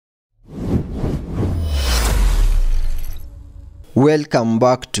Welcome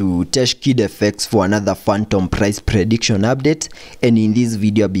back to TechKidFX for another Fantom price prediction update, and in this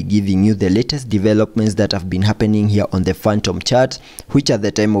video I'll be giving you the latest developments that have been happening here on the Fantom chart, which at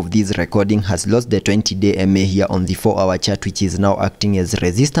the time of this recording has lost the 20-day MA here on the 4-hour chart, which is now acting as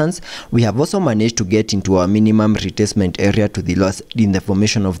resistance. We have also managed to get into our minimum retracement area to the loss in the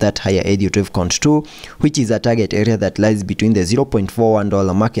formation of that higher Deriv count 2, which is a target area that lies between the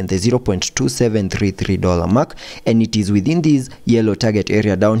 $0.41 mark and the $0.2733 mark, and it is within these yellow target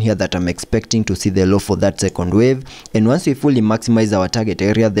area down here that I'm expecting to see the low for that second wave. And once we fully maximize our target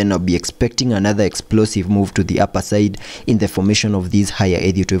area, then I'll be expecting another explosive move to the upper side in the formation of these higher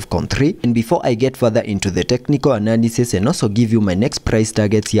Deriv count 3. And before I get further into the technical analysis and also give you my next price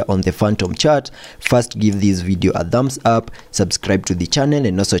targets here on the Fantom chart, first give this video a thumbs up, subscribe to the channel,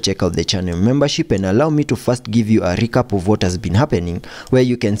 and also check out the channel membership, and allow me to first give you a recap of what has been happening, where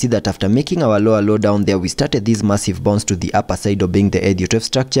you can see that after making our lower low down there, we started this massive bounce to the upper side of being the Deriv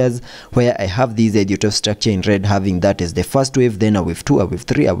structures, where I have this Deriv structure in red having that as the first wave, then a wave 2, a wave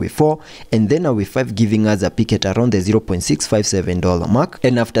 3, a wave 4, and then a wave 5, giving us a peak at around the $0.657 mark.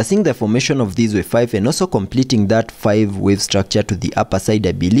 And after seeing the formation of this wave 5 and also completing that 5 wave structure to the upper side,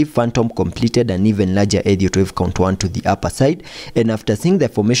 I believe Fantom completed an even larger Deriv count 1 to the upper side. And after seeing the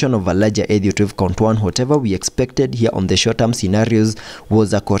formation of a larger Deriv count 1, whatever we expected here on the short term scenarios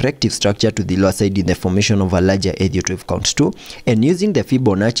was a corrective structure to the lower side in the formation of a larger Deriv count 2, and using the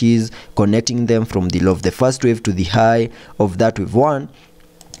Fibonacci's, connecting them from the low of the first wave to the high of that wave 1,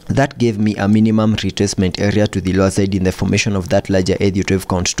 that gave me a minimum retracement area to the lower side in the formation of that larger Deriv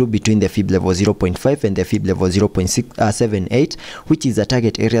count 2 between the fib level 0.5 and the fib level 0.678, which is a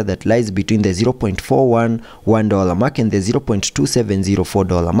target area that lies between the $0.411 mark and the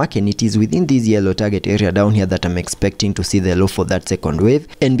 $0.2704 mark, and it is within this yellow target area down here that I'm expecting to see the low for that second wave.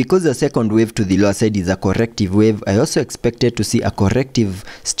 And because the second wave to the lower side is a corrective wave, I also expected to see a corrective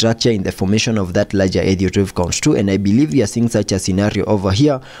structure in the formation of that larger Deriv count 2, and I believe we are seeing such a scenario over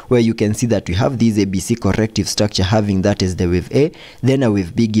here, where you can see that we have this ABC corrective structure having that as the wave A, then a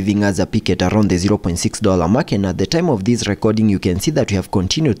wave B giving us a peak at around the $0.6 mark. And at the time of this recording, you can see that we have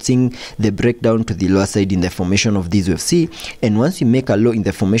continued seeing the breakdown to the lower side in the formation of this wave C, and once we make a low in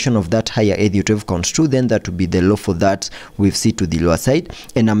the formation of that higher Deriv count 2, then that will be the low for that wave C to the lower side,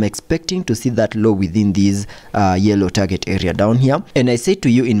 and I'm expecting to see that low within this yellow target area down here. And I said to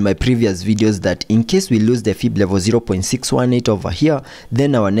you in my previous videos that in case we lose the fib level 0.618 over here,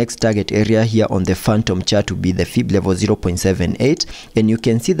 then our next target area here on the Fantom chart will be the fib level 0.78, and you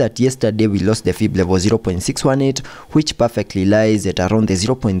can see that yesterday we lost the fib level 0.618, which perfectly lies at around the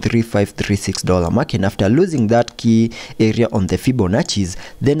 $0.3536 mark. And after losing that key area on the Fibonacci's,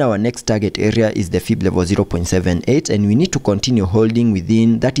 then our next target area is the fib level 0.78, and we need to continue holding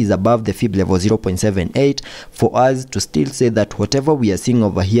within, that is above the fib level 0.78, for us to still say that whatever we are seeing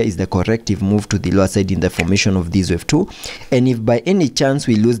over here is the corrective move to the lower side in the formation of this wave 2. And if by any chance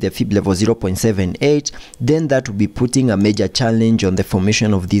we lose the fib level 0.78, then that will be putting a major challenge on the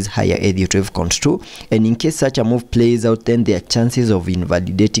formation of this higher Deriv count 2, and in case such a move plays out, then there are chances of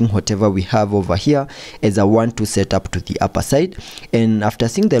invalidating whatever we have over here as a 1-2 setup to the upper side. And after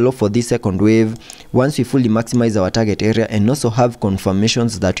seeing the low for this second wave, once we fully maximize our target area and also have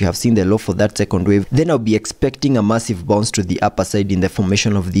confirmations that we have seen the low for that second wave, then I'll be expecting a massive bounce to the upper side in the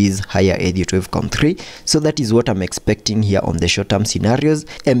formation of these higher Deriv count 3. So that is what I'm expecting here on the short term scenarios.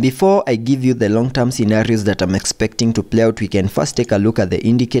 And before I give you the long-term scenarios that I'm expecting to play out, we can first take a look at the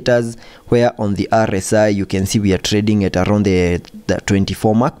indicators, where on the RSI you can see we are trading at around the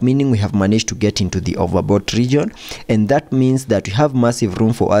 24 mark, meaning we have managed to get into the overbought region, and that means that we have massive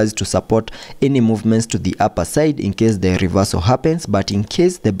room for us to support any movements to the upper side in case the reversal happens. But in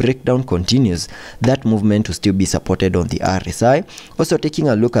case the breakdown continues, that movement will still be supported on the RSI. Also taking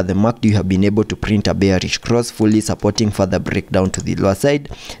a look at the mark, you have been able to print a bearish cross, fully supporting further breakdown to the lower side,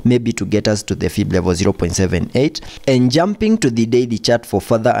 maybe to get us to the fib level 0.78. And jumping to the daily chart for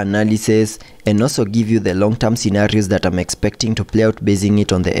further analysis and also give you the long-term scenarios that I'm expecting to play out, basing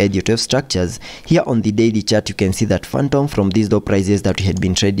it on the Deriv structures. Here on the daily chart, you can see that Fantom, from these low prices that we had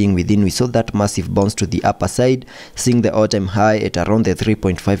been trading within, we saw that massive bounce to the upper side, seeing the all-time high at around the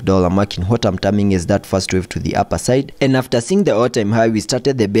 $3.5 mark in what I'm terming as that first wave to the upper side. And after seeing the all-time high, we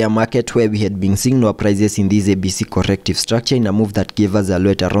started the bear market, where we had been seeing lower prices in this ABC corrective structure in a move that gave us covers a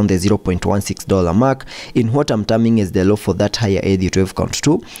low at around the $0.16 mark in what I'm terming as the low for that higher Elliot wave count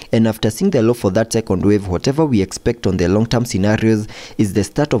 2. And after seeing the low for that second wave, whatever we expect on the long-term scenarios is the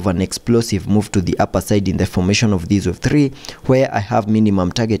start of an explosive move to the upper side in the formation of this wave 3, where I have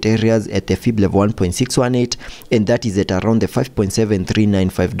minimum target areas at the fib level 1.618, and that is at around the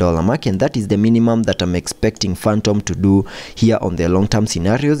 $5.7395 mark, and that is the minimum that I'm expecting Fantom to do here on the long-term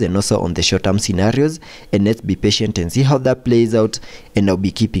scenarios and also on the short-term scenarios. And let's be patient and see how that plays out, and I'll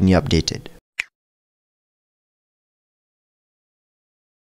be keeping you updated.